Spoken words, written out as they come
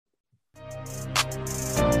Hey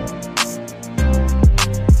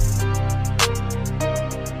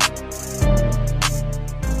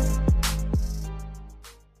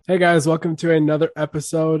guys, welcome to another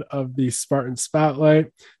episode of the Spartan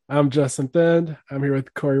Spotlight. I'm Justin Thind. I'm here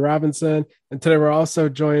with Corey Robinson. And today we're also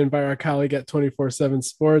joined by our colleague at 24/7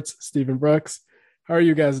 Sports, Stephen Brooks. How are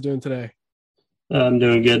you guys doing today? I'm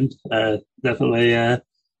doing good. Definitely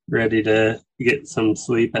ready to get some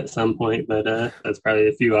sleep at some point, but that's probably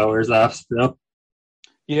a few hours off still.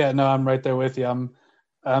 Yeah, no, I'm right there with you.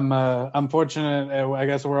 I'm fortunate. I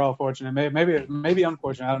guess we're all fortunate. Maybe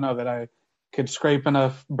unfortunate. I don't know that I could scrape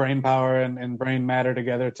enough brain power and brain matter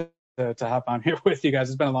together to hop on here with you guys.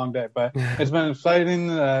 It's been a long day, but it's been exciting.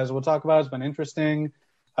 As we'll talk about, it's been interesting.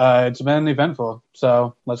 It's been eventful.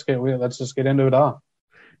 So let's just get into it all.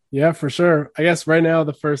 Yeah, for sure. I guess right now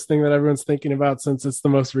the first thing that everyone's thinking about, since it's the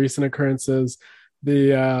most recent occurrence, is the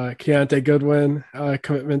Keontae Goodwin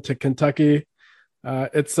commitment to Kentucky.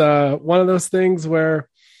 It's one of those things where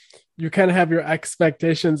you kind of have your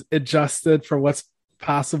expectations adjusted for what's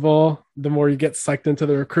possible the more you get sucked into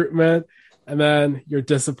the recruitment, and then you're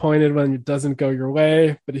disappointed when it doesn't go your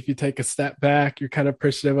way. But if you take a step back, you're kind of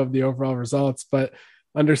appreciative of the overall results. But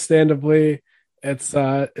understandably, it's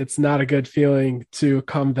not a good feeling to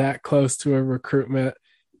come that close to a recruitment.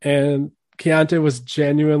 And Keontae was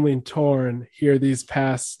genuinely torn here these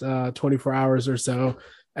past 24 hours or so.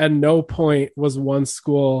 At no point was one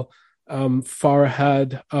school far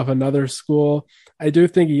ahead of another school. I do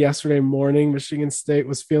think yesterday morning Michigan State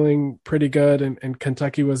was feeling pretty good and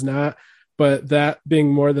Kentucky was not. But that being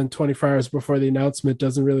more than 24 hours before the announcement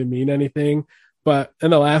doesn't really mean anything. But in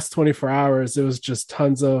the last 24 hours, it was just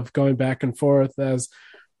tons of going back and forth, as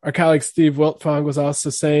our colleague Steve Wiltfong was also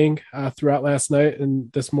saying throughout last night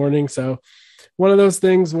and this morning. So one of those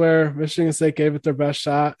things where Michigan State gave it their best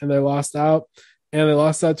shot and they lost out. And they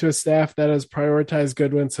lost out to a staff that has prioritized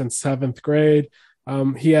Goodwin since 7th grade.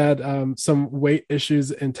 He had some weight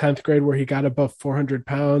issues in 10th grade where he got above 400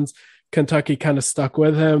 pounds. Kentucky kind of stuck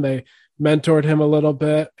with him. They mentored him a little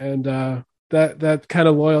bit, and that kind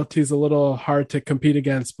of loyalty is a little hard to compete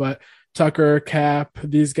against. But Tucker, Cap,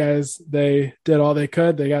 these guys, they did all they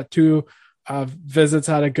could. They got 2 visits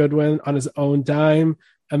out of Goodwin on his own dime,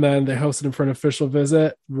 and then they hosted him for an official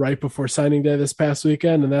visit right before signing day this past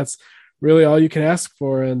weekend, and that's really all you can ask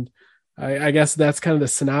for. And I guess that's kind of the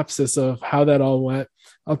synopsis of how that all went.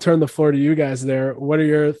 I'll turn the floor to you guys there. What are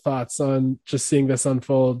your thoughts on just seeing this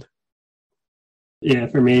unfold? Yeah,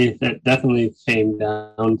 for me, that definitely came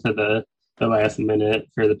down to the last minute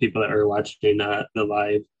for the people that were watching the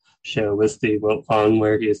live show with Steve Wiltfong,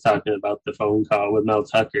 where he was talking about the phone call with Mel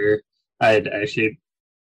Tucker. I had actually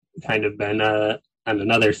kind of been on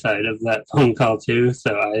another side of that phone call too,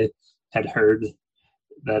 so I had heard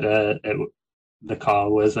that the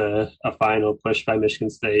call was a final push by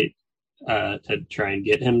Michigan State to try and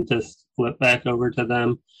get him to flip back over to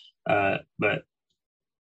them. But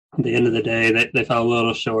at the end of the day, they fell a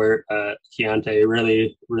little short. Keontae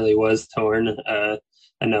really, really was torn. I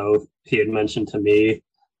know he had mentioned to me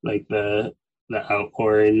like the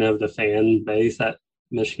outpouring of the fan base at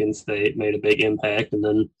Michigan State made a big impact, and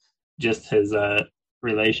then just his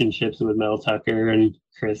relationships with Mel Tucker and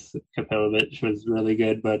Chris Kapilovich was really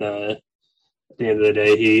good. But at the end of the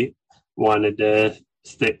day, he wanted to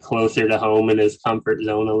stick closer to home in his comfort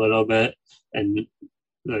zone a little bit. And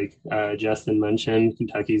like Justin mentioned,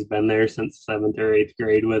 Kentucky's been there since 7th or 8th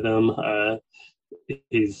grade with him.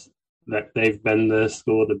 They've been the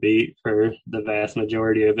school to beat for the vast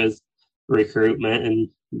majority of his recruitment, and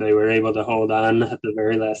they were able to hold on at the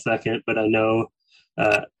very last second. But I know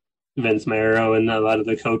Vince Marrow and a lot of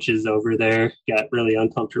the coaches over there got really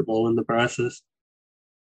uncomfortable in the process.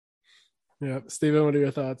 Yeah, Stephen, what are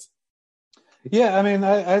your thoughts? Yeah, I mean,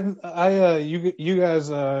 you guys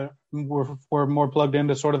were more plugged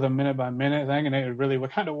into sort of the minute by minute thing, and it really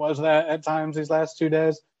kind of was that at times these last 2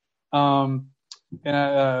 days. So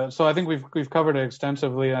I think we've covered it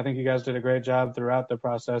extensively. I think you guys did a great job throughout the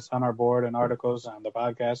process on our board and articles on the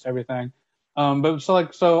podcast, everything. But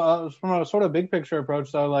from a sort of big picture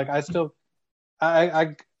approach, though, like I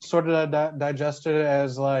sort of digested it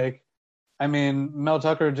as like, I mean, Mel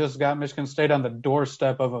Tucker just got Michigan State on the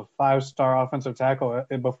doorstep of a 5-star offensive tackle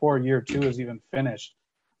before year 2 is even finished.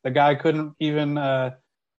 The guy couldn't even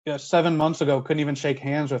 7 months ago couldn't even shake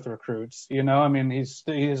hands with recruits. You know, I mean, he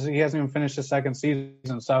hasn't even finished his second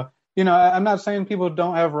season. So, you know, I'm not saying people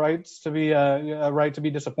don't have rights to be a right to be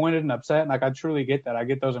disappointed and upset. And like, I truly get that. I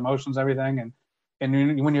get those emotions, everything.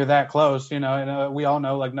 And when you're that close, you know, and we all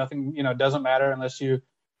know like nothing, you know, doesn't matter unless you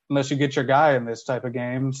get your guy in this type of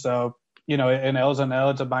game. So, you know, an L's an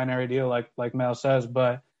L. It's a binary deal, like Mel says.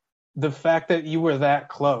 But the fact that you were that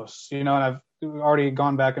close, and I've already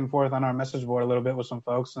gone back and forth on our message board a little bit with some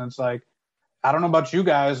folks, and it's like, I don't know about you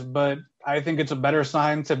guys, but I think it's a better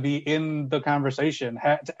sign to be in the conversation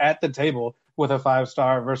at the table with a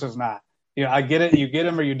 5-star versus not. I get it. You get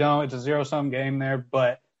him or you don't. It's a zero-sum game there,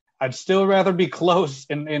 but I'd still rather be close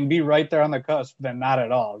and be right there on the cusp than not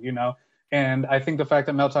at all, And I think the fact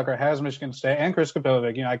that Mel Tucker has Michigan State and Chris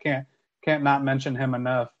Kapilovic, I can't not mention him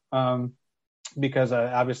enough because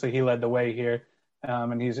obviously he led the way here,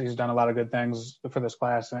 and he's done a lot of good things for this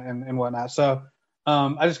class and whatnot. So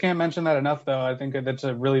I just can't mention that enough, though. I think that's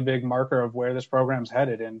a really big marker of where this program's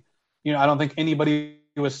headed. And, I don't think anybody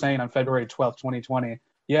was saying on February 12th, 2020,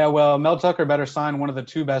 yeah, well, Mel Tucker better sign one of the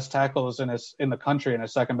 2 best tackles in the country in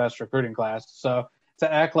his 2nd best recruiting class. So to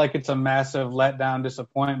act like it's a massive letdown,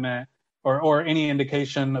 disappointment, or any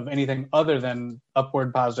indication of anything other than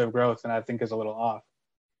upward positive growth, and I think is a little off.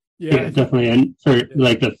 Yeah, definitely. And for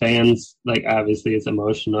the fans, obviously it's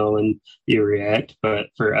emotional and you react, but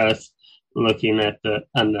for us, looking at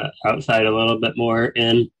on the outside a little bit more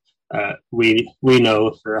we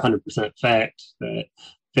know for 100% fact that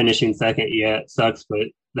finishing second, it sucks, but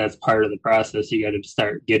that's part of the process. You got to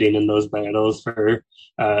start getting in those battles for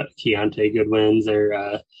Keontae Goodwins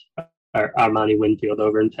or Armani Winfield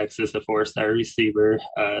over in Texas, a 4-star receiver.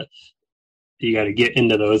 You got to get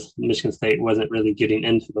into those. Michigan State wasn't really getting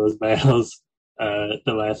into those battles the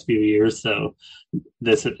last few years, so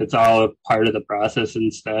it's all a part of the process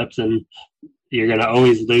and steps, and you're going to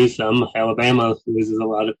always lose some. Alabama loses a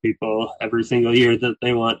lot of people every single year that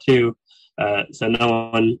they want to. So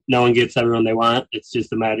no one gets everyone they want. It's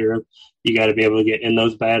just a matter of you got to be able to get in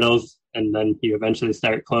those battles, and then you eventually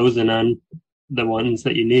start closing on the ones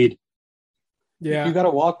that you need. Yeah, you got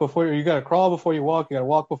to you got to crawl before you walk. You got to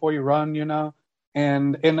walk before you run.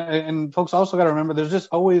 And folks also got to remember, there's just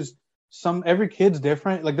always every kid's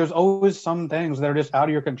different. Like there's always some things that are just out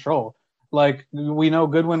of your control. Like we know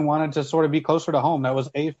Goodwin wanted to sort of be closer to home. That was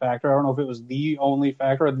a factor. I don't know if it was the only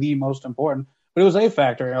factor or the most important, but it was a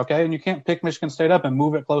factor. Okay. And you can't pick Michigan State up and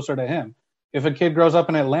move it closer to him. If a kid grows up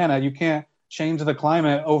in Atlanta, you can't change the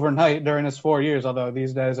climate overnight during his 4 years. Although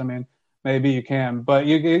these days, maybe you can, but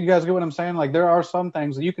you guys get what I'm saying? Like there are some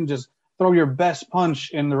things that you can just throw your best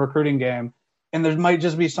punch in the recruiting game, and there might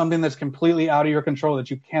just be something that's completely out of your control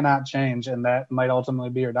that you cannot change, and that might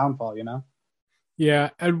ultimately be your downfall, Yeah,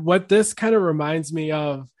 and what this kind of reminds me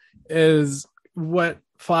of is what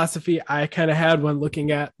philosophy I kind of had when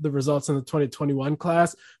looking at the results in the 2021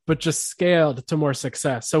 class, but just scaled to more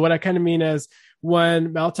success. So what I kind of mean is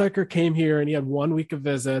when Mel Tucker came here and he had 1 week of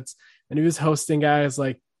visits and he was hosting guys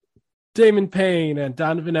like Damon Payne and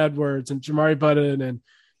Donovan Edwards and Jamari Button and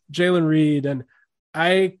Jalen Reed. And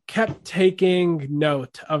I kept taking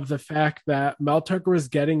note of the fact that Mel Tucker was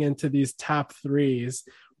getting into these top 3s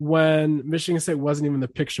when Michigan State wasn't even the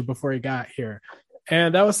picture before he got here.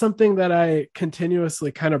 And that was something that I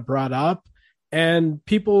continuously kind of brought up. And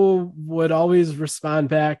people would always respond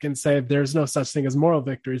back and say, there's no such thing as moral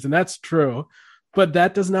victories. And that's true. But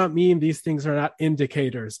that does not mean these things are not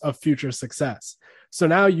indicators of future success. So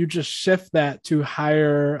now you just shift that to a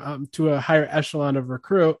higher echelon of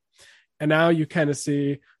recruit. And now you kind of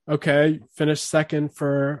see, okay, finish second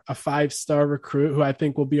for a 5-star recruit who I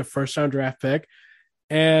think will be a 1st-round draft pick.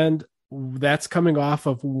 And that's coming off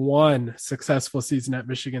of 1 successful season at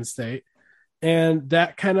Michigan State. And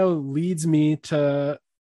that kind of leads me to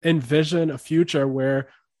envision a future where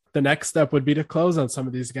the next step would be to close on some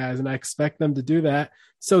of these guys. And I expect them to do that.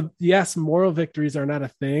 So yes, moral victories are not a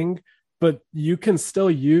thing, but you can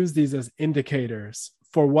still use these as indicators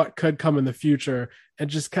for what could come in the future and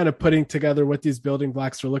just kind of putting together what these building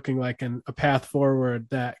blocks are looking like and a path forward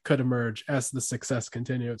that could emerge as the success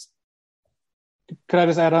continues. Could I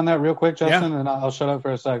just add on that real quick, Justin? Yeah. And I'll shut up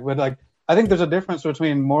for a sec. But I think there's a difference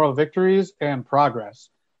between moral victories and progress.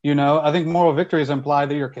 I think moral victories imply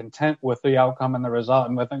that you're content with the outcome and the result.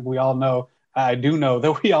 And I think I do know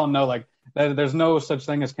that we all know that there's no such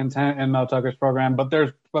thing as content in Mel Tucker's program,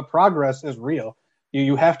 but progress is real.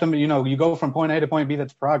 You have to, you go from point A to point B.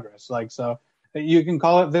 That's progress. So you can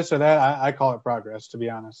call it this or that. I call it progress, to be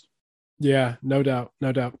honest. Yeah, no doubt.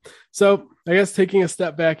 So I guess taking a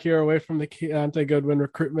step back here away from the Keontae Goodwin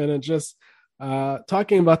recruitment and just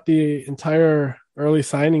talking about the entire early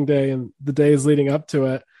signing day and the days leading up to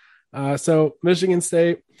it. So Michigan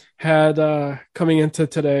State had coming into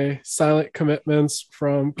today silent commitments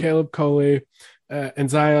from Caleb Coley and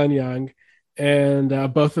Zion Young,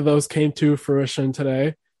 and both of those came to fruition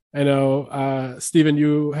today. I know, Stephen,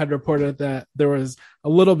 you had reported that there was a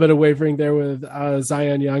little bit of wavering there with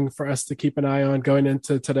Zion Young for us to keep an eye on going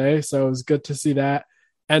into today. So it was good to see that.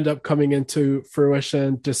 end up coming into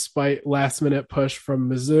fruition despite last minute push from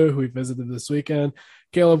Mizzou, who we visited this weekend.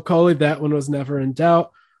 Caleb Coley, that one was never in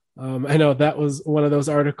doubt. I know that was one of those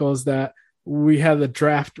articles that we had the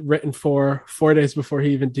draft written for 4 days before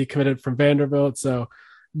he even decommitted from Vanderbilt. So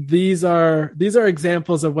these are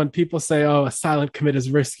examples of when people say, oh, a silent commit is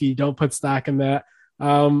risky, don't put stock in that.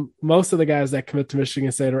 Most of the guys that commit to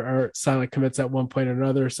Michigan State are silent commits at one point or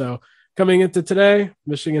another. So coming into today,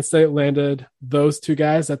 Michigan State landed those two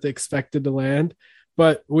guys that they expected to land,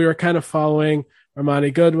 but we were kind of following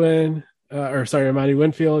Armani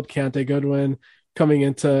Winfield, Keontae Goodwin coming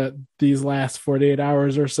into these last 48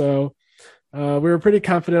 hours or so. We were pretty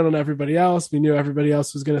confident on everybody else. We knew everybody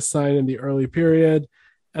else was going to sign in the early period.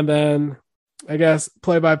 And then I guess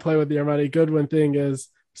play-by-play with the Armani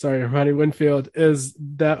Winfield is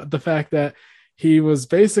that the fact that he was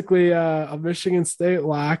basically a Michigan State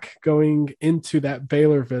lock going into that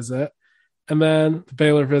Baylor visit. And then the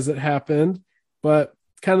Baylor visit happened. But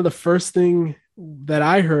kind of the first thing that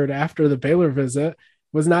I heard after the Baylor visit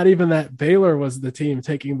was not even that Baylor was the team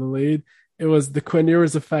taking the lead. It was the Quinn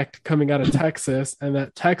Ewers effect coming out of Texas, and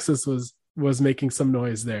that Texas was making some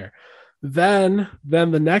noise there. Then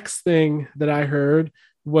the next thing that I heard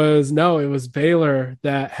was, no, it was Baylor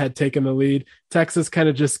that had taken the lead. Texas kind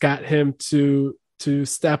of just got him to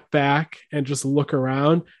step back and just look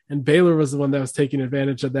around, and Baylor was the one that was taking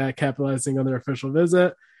advantage of that, capitalizing on their official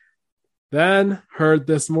visit. Then heard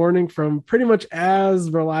this morning from pretty much as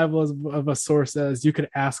reliable of a source as you could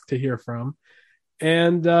ask to hear from.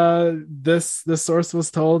 And this source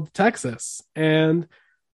was told Texas and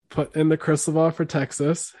put in the crystal ball for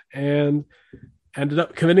Texas and ended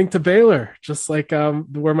up committing to Baylor, just like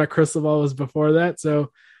where my crystal ball was before that.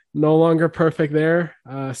 So no longer perfect there.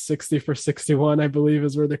 60 for 61, I believe,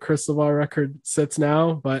 is where the crystal ball record sits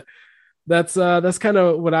now. But that's kind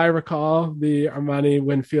of what I recall the Armani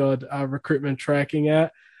Winfield recruitment tracking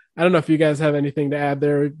at. I don't know if you guys have anything to add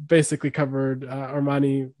there. We basically covered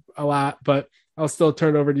Armani a lot, but I'll still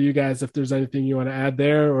turn over to you guys if there's anything you want to add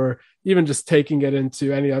there, or even just taking it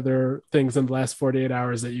into any other things in the last 48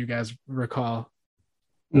 hours that you guys recall.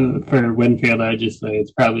 For Winfield, I just say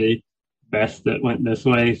it's probably best that went this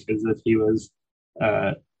way, because if he was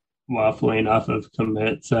waffling off of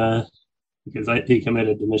commits, because he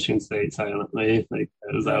committed to Michigan State silently, like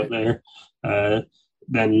that was out there.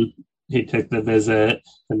 Then he took the visit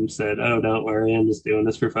and said, "Oh, don't worry, I'm just doing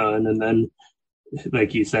this for fun." And then,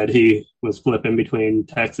 like you said, he was flipping between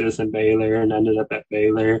Texas and Baylor and ended up at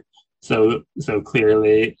Baylor. So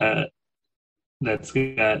clearly, that's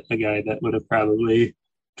got a guy that would have probably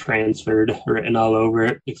transferred written all over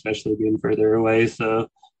it, especially being further away. So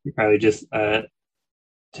you probably just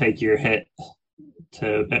take your hit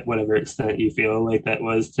to at whatever extent you feel like that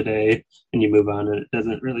was today, and you move on, and it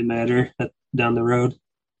doesn't really matter down the road.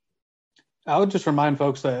 I would just remind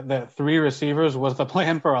folks that three receivers was the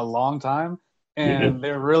plan for a long time, and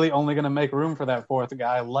they're really only going to make room for that fourth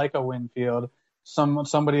guy, like a Winfield,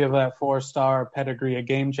 somebody of that 4-star pedigree, a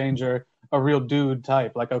game changer, a real dude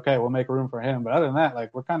type. Like, okay, we'll make room for him. But other than that,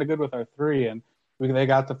 like, we're kind of good with our three, and they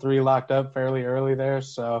got the three locked up fairly early there.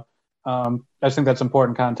 So I just think that's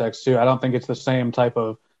important context too. I don't think it's the same type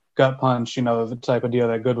of gut punch, the type of deal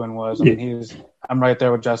that Goodwin was. I mean, I'm right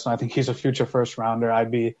there with Justin. I think he's a future first rounder.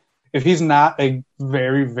 If he's not a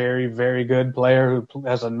very, very, very good player who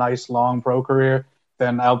has a nice long pro career,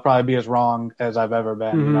 then I'll probably be as wrong as I've ever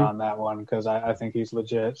been on that one, because I think he's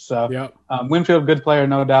legit. So Winfield, good player,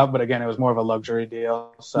 no doubt. But again, it was more of a luxury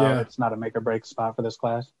deal. So it's not a make or break spot for this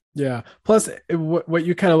class. Yeah. Plus, what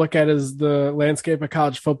you kind of look at is the landscape of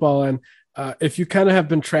college football. And if you kind of have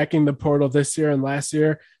been tracking the portal this year and last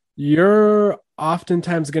year, you're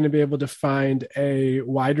oftentimes going to be able to find a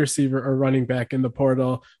wide receiver or running back in the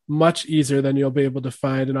portal much easier than you'll be able to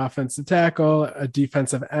find an offensive tackle, a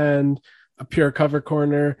defensive end, a pure cover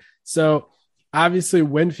corner. So obviously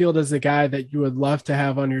Winfield is a guy that you would love to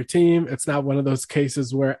have on your team. It's not one of those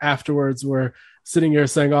cases where afterwards we're sitting here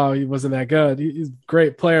saying, oh, he wasn't that good. He's a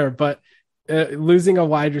great player, but losing a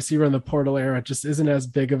wide receiver in the portal era just isn't as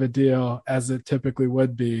big of a deal as it typically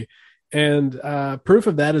would be. And proof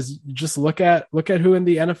of that is just look at who in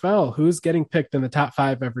the NFL, who's getting picked in the top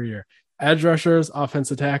 5 every year: edge rushers,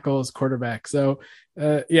 offensive tackles, quarterback. So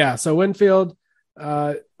so Winfield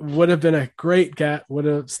would have been a great get.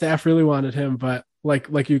 Staff really wanted him, but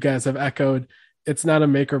like you guys have echoed, it's not a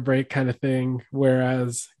make or break kind of thing.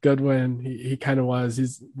 Whereas Goodwin, he kind of was.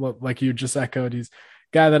 He's, like you just echoed, he's a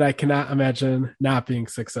guy that I cannot imagine not being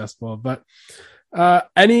successful. But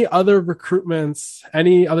any other recruitments,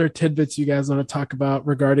 any other tidbits you guys want to talk about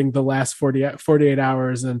regarding the last 48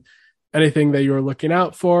 hours, and anything that you were looking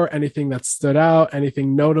out for, anything that stood out,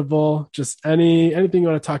 anything notable, just anything you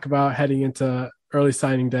want to talk about heading into early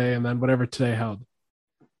signing day and then whatever today held?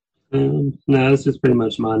 No, it's just pretty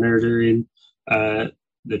much monitoring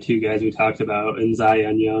the two guys we talked about and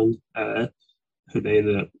Zion Young, who they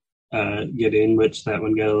ended up getting, which that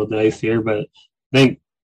one got a little dicier. But I think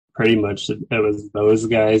pretty much it was those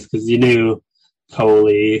guys because you knew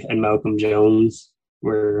Coley and Malcolm Jones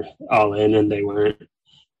were all in and they weren't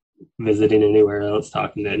visiting anywhere else,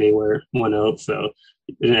 talking to anyone else. So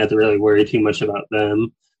you didn't have to really worry too much about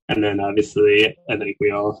them. And then obviously, I think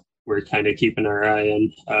we all were kind of keeping our eye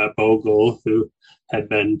on Bogle, who had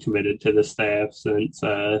been committed to the staff since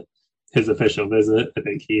his official visit. I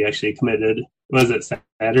think he actually committed. Was it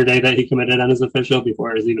Saturday that he committed on his official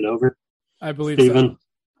before it was even over? I believe Steven?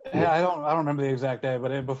 so. Yeah, I don't remember the exact day,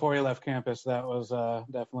 but before he left campus, that was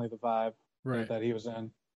definitely the vibe that he was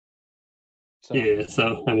in. So. Yeah,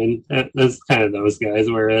 so I mean, it's kind of those guys.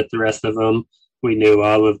 Where the rest of them, we knew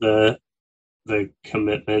all of the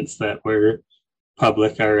commitments that were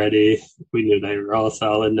public already. We knew they were all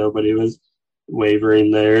solid. Nobody was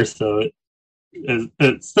wavering there. So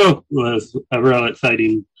it still was a real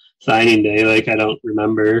exciting signing day. Like I don't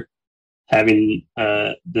remember having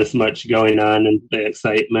this much going on and the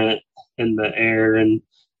excitement in the air and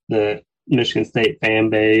the Michigan State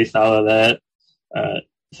fan base, all of that.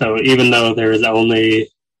 So even though there was only,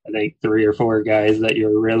 I think, 3 or 4 guys that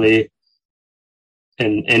you're really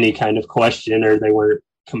in any kind of question or they weren't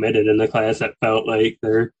committed in the class, it felt like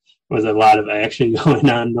there was a lot of action going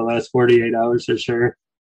on in the last 48 hours for sure.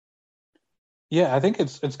 Yeah, I think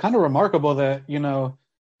it's kind of remarkable that,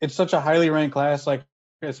 it's such a highly ranked class, like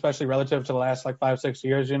especially relative to the last 5-6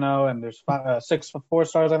 years, and there's 6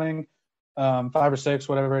 4-stars, I think, 5 or 6,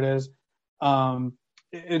 whatever it is.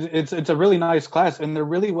 It's a really nice class, and there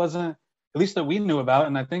really wasn't, at least that we knew about,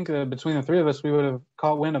 and I think between the 3 of us, we would have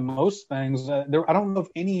caught wind of most things. I don't know of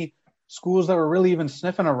any schools that were really even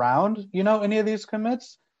sniffing around, any of these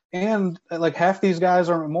commits. And half these guys,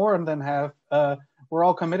 or more than half, were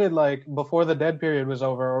all committed before the dead period was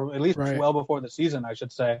over, or at least well before the season, I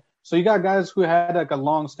should say. So you got guys who had a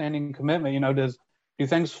long-standing commitment. Do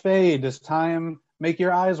things fade? Does time make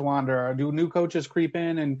your eyes wander? Or do new coaches creep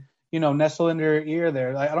in and nestle into your ear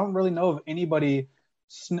there? I don't really know of anybody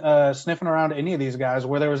sniffing around any of these guys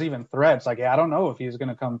where there was even threats. I don't know if he's going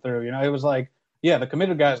to come through. It was the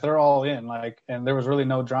committed guys, they're all in. And there was really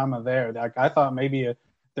no drama there. I thought maybe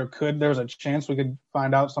there was a chance we could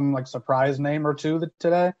find out some surprise name or two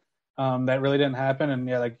today. That really didn't happen. And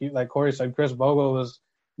yeah, like Corey said, Chris Bogle was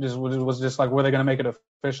just were they going to make it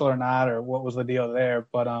official or not, or what was the deal there?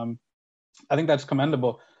 But I think that's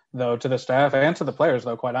commendable, though, to the staff and to the players,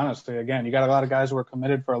 though, quite honestly. Again, you got a lot of guys who were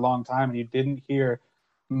committed for a long time, and you didn't hear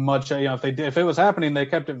much. If it was happening, they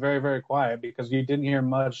kept it very, very quiet, because you didn't hear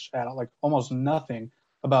much at almost nothing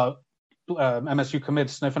about MSU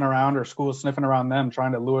commits sniffing around or schools sniffing around them,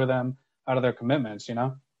 trying to lure them out of their commitments.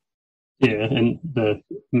 Yeah, and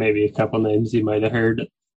maybe a couple names you might have heard,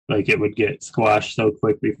 it would get squashed so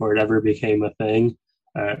quick before it ever became a thing.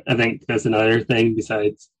 I think that's another thing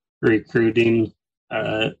besides recruiting.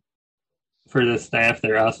 For the staff,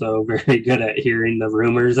 they're also very good at hearing the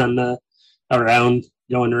rumors going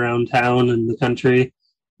around town and the country,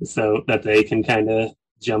 so that they can kind of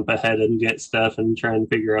jump ahead and get stuff and try and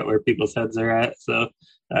figure out where people's heads are at. So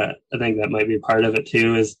I think that might be part of it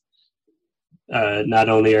too, is not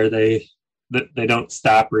only are they don't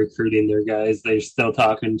stop recruiting their guys, they're still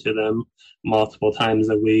talking to them multiple times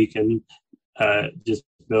a week and just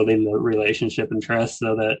building the relationship and trust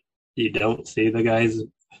so that you don't see the guys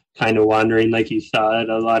kind of wandering like you saw at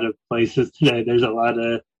a lot of places today. There's a lot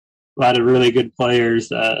of really good players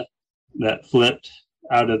that flipped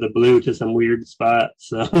out of the blue to some weird spots.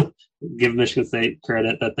 So give Michigan State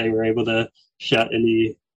credit that they were able to shut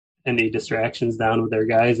any distractions down with their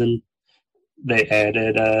guys, and they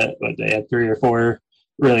added they had 3 or 4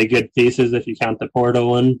 really good pieces if you count the portal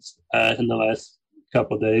ones in the last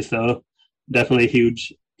couple of days. So definitely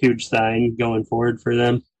huge sign going forward for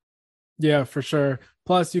them. Yeah, for sure.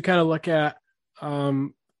 Plus, you kind of look at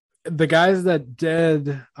the guys that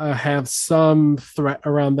did have some threat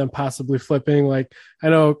around them possibly flipping. I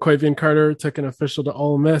know Quavian Carter took an official to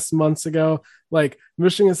Ole Miss months ago.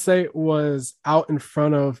 Michigan State was out in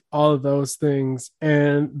front of all of those things,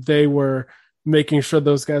 and they were making sure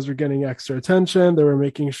those guys were getting extra attention. They were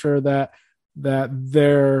making sure that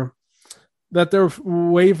their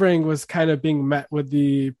wavering was kind of being met with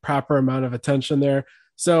the proper amount of attention there.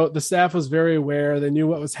 So the staff was very aware. They knew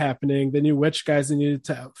what was happening. They knew which guys they needed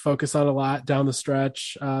to focus on a lot down the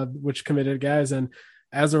stretch, which committed guys. And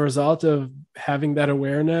as a result of having that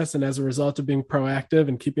awareness and as a result of being proactive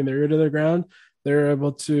and keeping their ear to the ground, they're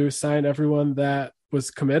able to sign everyone that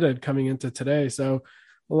was committed coming into today. So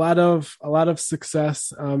a lot of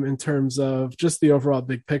success in terms of just the overall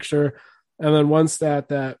big picture. And then one stat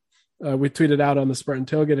that we tweeted out on the Spartan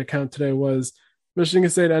Tailgate account today was Michigan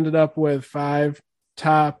State ended up with five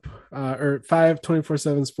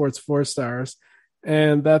 24/7 Sports 4-stars,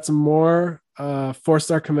 and that's more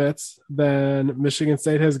 4-star commits than Michigan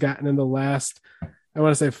State has gotten in the last, I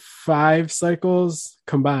want to say, 5 cycles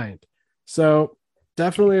combined. So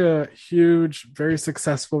definitely a huge, very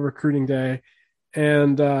successful recruiting day.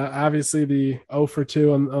 And obviously the 0 for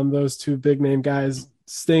 2 on those 2 big name guys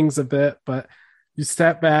stings a bit, but you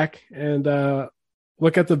step back and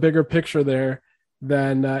look at the bigger picture there,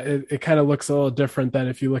 then it kind of looks a little different than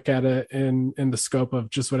if you look at it in the scope of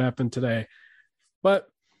just what happened today. But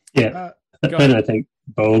yeah, and I think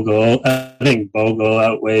Bogle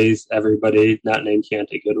outweighs everybody not named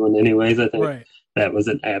Keontae Goodwin anyways. I think that was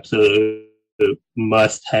an absolute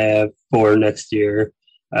must-have for next year.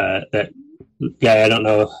 That guy, I don't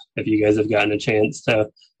know if you guys have gotten a chance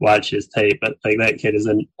to watch his tape, but like that kid is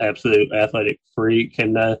an absolute athletic freak,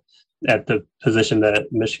 and at the position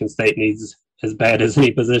that Michigan State needs as bad as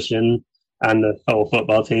any position on the whole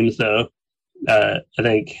football team. So I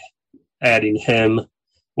think adding him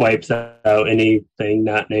wipes out anything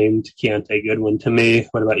not named Keontae Goodwin to me.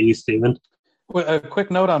 What about you, Steven? A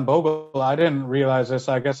quick note on Bogle. I didn't realize this.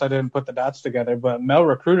 I guess I didn't put the dots together, but Mel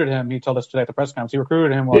recruited him. He told us today at the press conference. He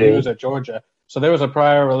recruited him while he was at Georgia. So there was a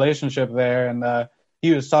prior relationship there, and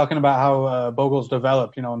he was talking about how Bogle's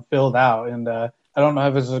developed, and filled out. And I don't know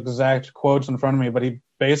if his exact quotes in front of me, but he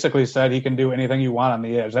basically said he can do anything you want on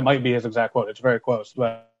the edge. That might be his exact quote. It's very close.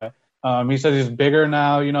 But he says he's bigger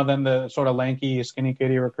now, than the sort of lanky, skinny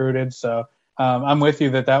kid he recruited. So I'm with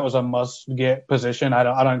you that was a must-get position.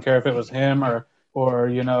 I don't care if it was him or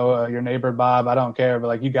your neighbor Bob. I don't care, but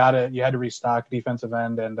like you had to restock defensive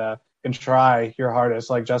end and try your hardest.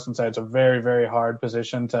 Like Justin said, it's a very, very hard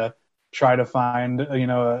position to try to find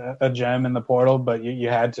a gem in the portal, but you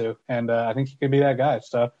had to, and I think he could be that guy.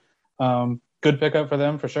 So good pickup for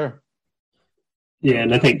them for sure. Yeah,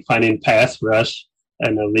 and I think finding pass rush,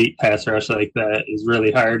 an elite pass rush like that is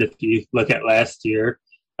really hard. If you look at last year,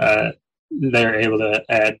 they're able to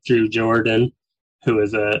add Drew Jordan, who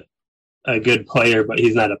is a good player, but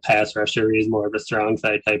he's not a pass rusher. He's more of a strong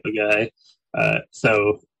side type of guy.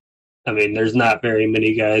 So, I mean, there's not very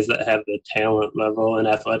many guys that have the talent level and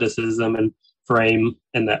athleticism and frame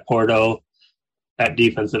in that portal at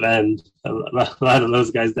defensive end. A lot of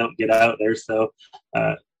those guys don't get out there. So,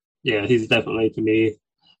 yeah, he's definitely, to me,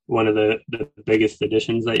 one of the biggest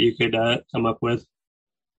additions that you could come up with.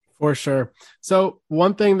 For sure. So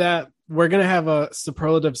one thing that we're going to have a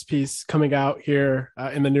superlatives piece coming out here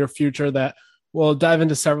in the near future that we'll dive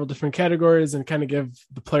into several different categories and kind of give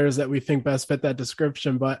the players that we think best fit that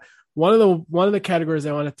description. But one of the categories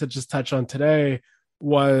I wanted to just touch on today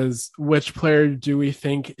was which player do we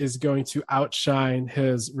think is going to outshine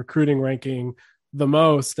his recruiting ranking the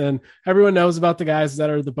most. And everyone knows about the guys that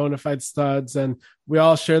are the bona fide studs, and we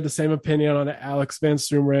all share the same opinion on Alex Van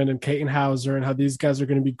Sumeren and Katin Hauser and how these guys are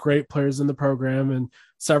going to be great players in the program, and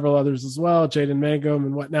several others as well, Jaden Mangum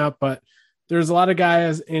and whatnot. But there's a lot of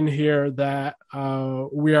guys in here that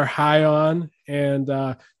we are high on, and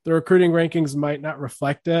the recruiting rankings might not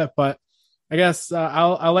reflect it, but I guess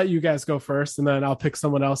I'll let you guys go first, and then I'll pick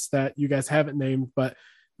someone else that you guys haven't named. But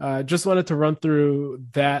just wanted to run through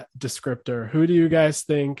that descriptor. Who do you guys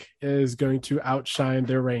think is going to outshine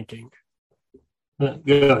their ranking?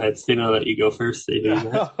 Go ahead, Steve. I'll let you go first.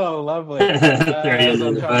 Oh, lovely. I'm trying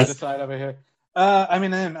to decide over here.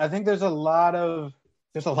 I think there's a lot of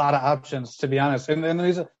options, to be honest.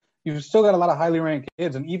 And you've still got a lot of highly ranked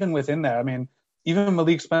kids, and even within that, even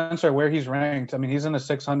Malik Spencer, where he's ranked, he's in the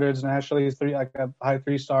 600s nationally. He's a high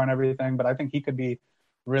 3-star and everything, but I think he could be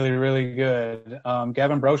really, really good.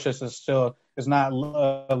 Gavin Brocious is not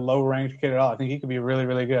a low-ranked kid at all. I think he could be really,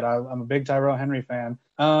 really good. I'm a big Tyrell Henry fan.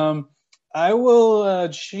 I will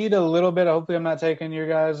cheat a little bit. Hopefully I'm not taking your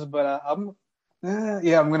guys, but I'm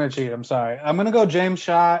going to cheat. I'm sorry. I'm going to go James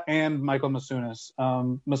Shaw and Michael Masunas.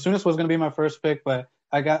 Masunas was going to be my first pick, but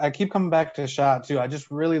I keep coming back to Shaw too. I just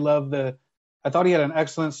really love I thought he had an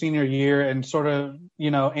excellent senior year and sort of,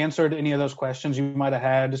 answered any of those questions you might have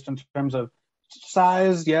had just in terms of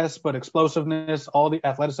size, yes, but explosiveness, all the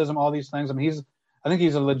athleticism, all these things. I think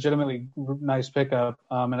he's a legitimately nice pickup,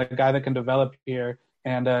 and a guy that can develop here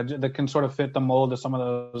and that can sort of fit the mold of some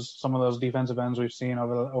of those defensive ends we've seen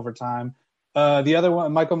over time. The other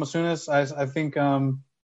one, Michael Masunas, I think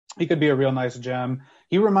he could be a real nice gem.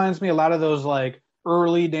 He reminds me a lot of those like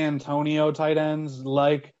early D'Antonio tight ends,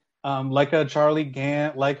 like a Charlie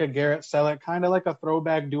Gant, like a Garrett Selleck, kind of like a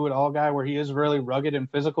throwback do-it-all guy where he is really rugged and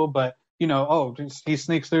physical, but he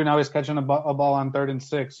sneaks through. Now he's catching a ball on 3rd and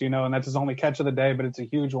 6, and that's his only catch of the day, but it's a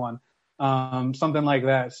huge one. Something like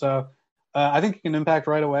that. So I think he can impact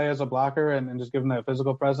right away as a blocker and just give him that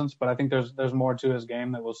physical presence. But I think there's more to his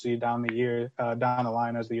game that we'll see down the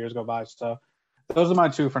line as the years go by. So those are my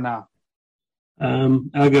two for now.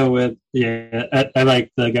 I'll go with I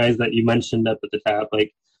like the guys that you mentioned up at the top,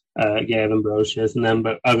 like Gavin Brocious and them,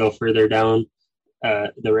 but I'll go further down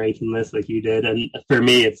the ranking list like you did. And for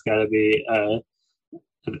me, it's got to be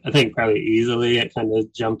I think probably easily it kind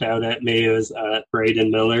of jumped out at me. It was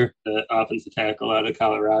Braden Miller, the offensive tackle out of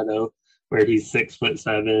Colorado, where he's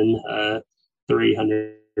 6'7",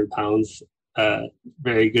 300 pounds,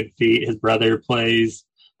 very good feet. His brother plays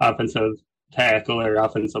offensive tackle or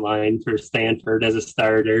offensive line for Stanford as a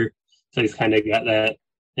starter, so he's kind of got that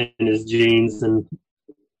in his genes and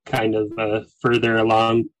kind of further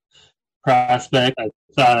along prospect. I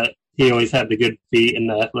thought he always had the good feet and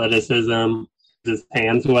the athleticism, his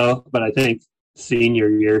hands well, but I think senior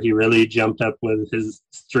year he really jumped up with his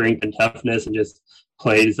strength and toughness and just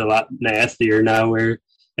plays a lot nastier now, where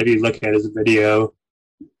if you look at his video,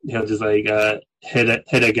 he'll just like hit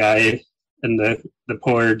a guy and the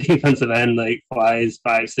poor defensive end like flies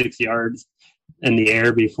 5-6 yards in the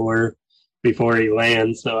air before he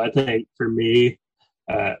lands. So I think for me,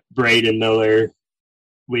 Braden Miller,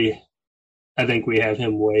 I think we have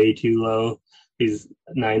him way too low. He's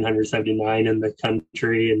 979 in the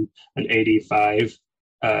country and an 85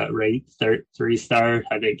 ranked 3-star.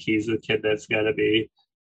 I think he's a kid that's got to be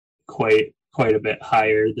quite a bit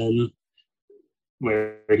higher than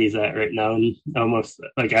where he's at right now, and almost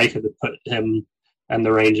like I could have put him in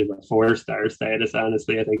the range of a 4-star status.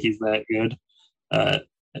 Honestly, I think he's that good.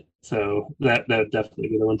 So that would definitely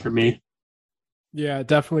be the one for me. Yeah,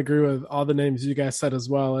 definitely agree with all the names you guys said as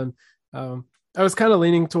well. And I was kind of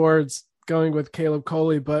leaning towards going with Caleb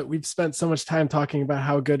Coley, but we've spent so much time talking about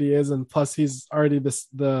how good he is, and plus he's already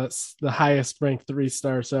the highest ranked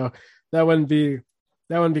 3-star, so that wouldn't be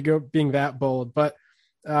being that bold. But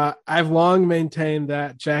I've long maintained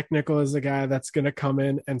that Jack Nickel is a guy that's going to come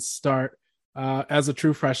in and start as a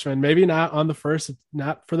true freshman. Maybe not for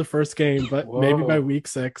the first game, but maybe by week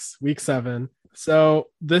 6, week 7. So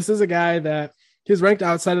this is a guy that he's ranked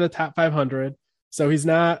outside of the top 500. So he's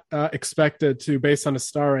not expected to, based on a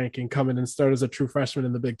star ranking, come in and start as a true freshman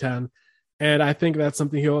in the Big Ten. And I think that's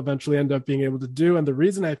something he'll eventually end up being able to do. And the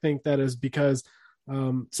reason I think that is because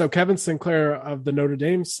so Kevin Sinclair of the Notre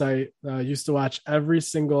Dame site used to watch every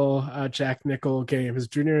single Jack Nickel game, his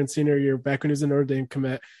junior and senior year, back when he was a Notre Dame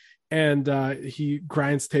commit. And he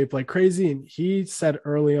grinds tape like crazy. And he said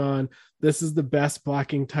early on, this is the best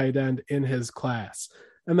blocking tight end in his class.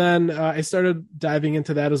 And then I started diving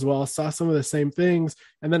into that as well, saw some of the same things.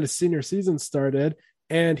 And then his senior season started,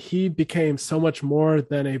 and he became so much more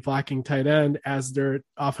than a blocking tight end as their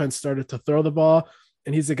offense started to throw the ball.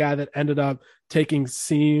 And he's a guy that ended up taking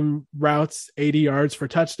seam routes 80 yards for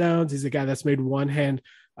touchdowns. He's a guy that's made one-hand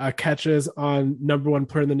catches on number one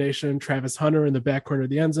player in the nation, Travis Hunter, in the back corner of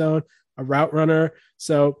the end zone, a route runner.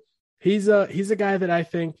 So he's a guy that I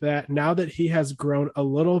think that now that he has grown a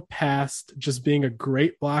little past just being a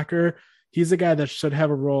great blocker, he's a guy that should have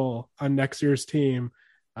a role on next year's team.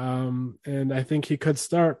 And I think he could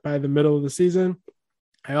start by the middle of the season.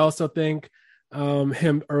 I also think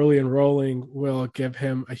him early enrolling will give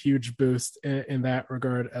him a huge boost in that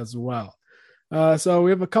regard as well. So we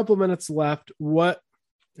have a couple minutes left.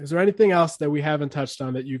 Is there anything else that we haven't touched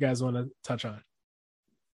on that you guys want to touch on?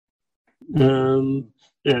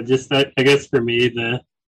 Yeah, just I guess for me, the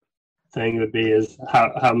thing would be is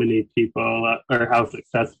how many people or how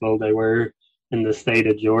successful they were in the state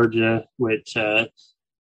of Georgia, which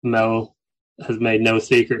Mel has made no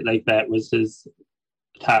secret like that was his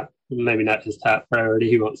top, maybe not his top priority.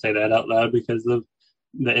 He won't say that out loud because of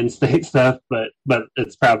the in-state stuff, but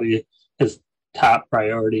it's probably his top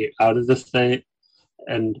priority out of the state.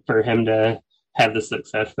 And for him to have the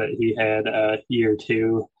success that he had year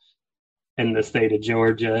 2 in the state of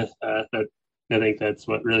Georgia, I think that's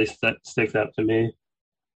what really sticks out to me.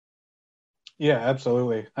 Yeah,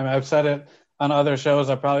 absolutely. I mean, I've said it on other shows.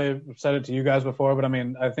 I probably said it to you guys before, but I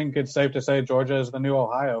mean, I think it's safe to say Georgia is the new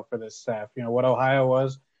Ohio for this staff. You know, what Ohio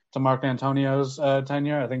was to Mark D'Antonio's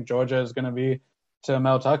tenure, I think Georgia is going to be to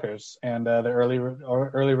Mel Tucker's. And the early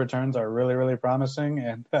returns are really, really promising.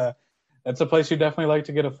 And it's a place you definitely like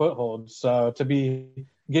to get a foothold. So to be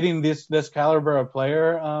getting this caliber of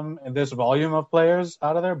player and this volume of players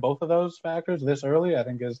out of there, both of those factors this early, I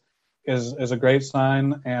think is a great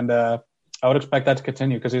sign. And I would expect that to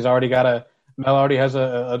continue because Mel already has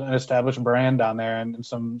an established brand down there and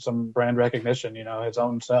some brand recognition, his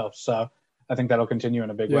own self. So I think that'll continue in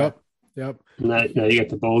a big way. Yep. Now you get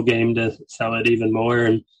the bowl game to sell it even more.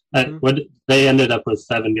 And what they ended up with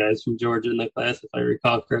 7 guys from Georgia in the class, if I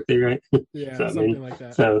recall correctly, right? Yeah, so, something like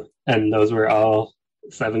that. So, and those were all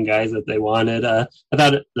 7 guys that they wanted. I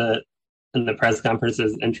thought in the press conference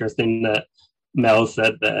is interesting that Mel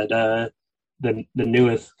said that the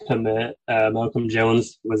newest commit, Malcolm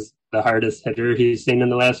Jones, was the hardest hitter he's seen in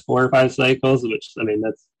the last 4 or 5 cycles, which, I mean,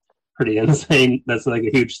 that's pretty insane. That's like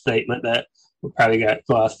a huge statement that probably got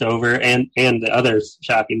glossed over. And the other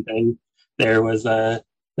shocking thing there was that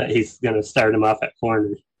he's going to start him off at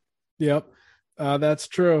corner. Yep, that's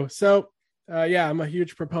true. So, I'm a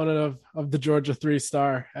huge proponent of the Georgia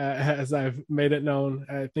 3-star, as I've made it known.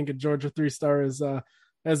 I think a Georgia 3-star is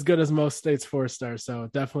as good as most states 4-stars. So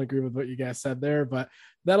definitely agree with what you guys said there. But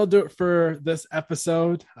that'll do it for this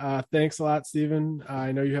episode. Thanks a lot, Stephen.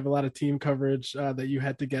 I know you have a lot of team coverage that you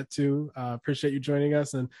had to get to. Appreciate you joining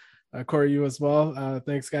us, and Corey, you as well.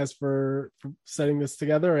 Thanks, guys, for setting this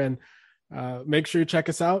together. And make sure you check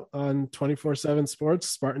us out on 24/7 Sports,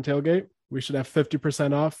 Spartan Tailgate. We should have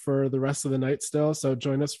 50% off for the rest of the night still. So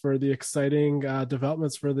join us for the exciting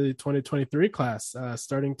developments for the 2023 class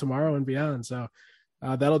starting tomorrow and beyond. So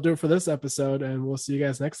that'll do it for this episode, and we'll see you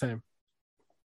guys next time.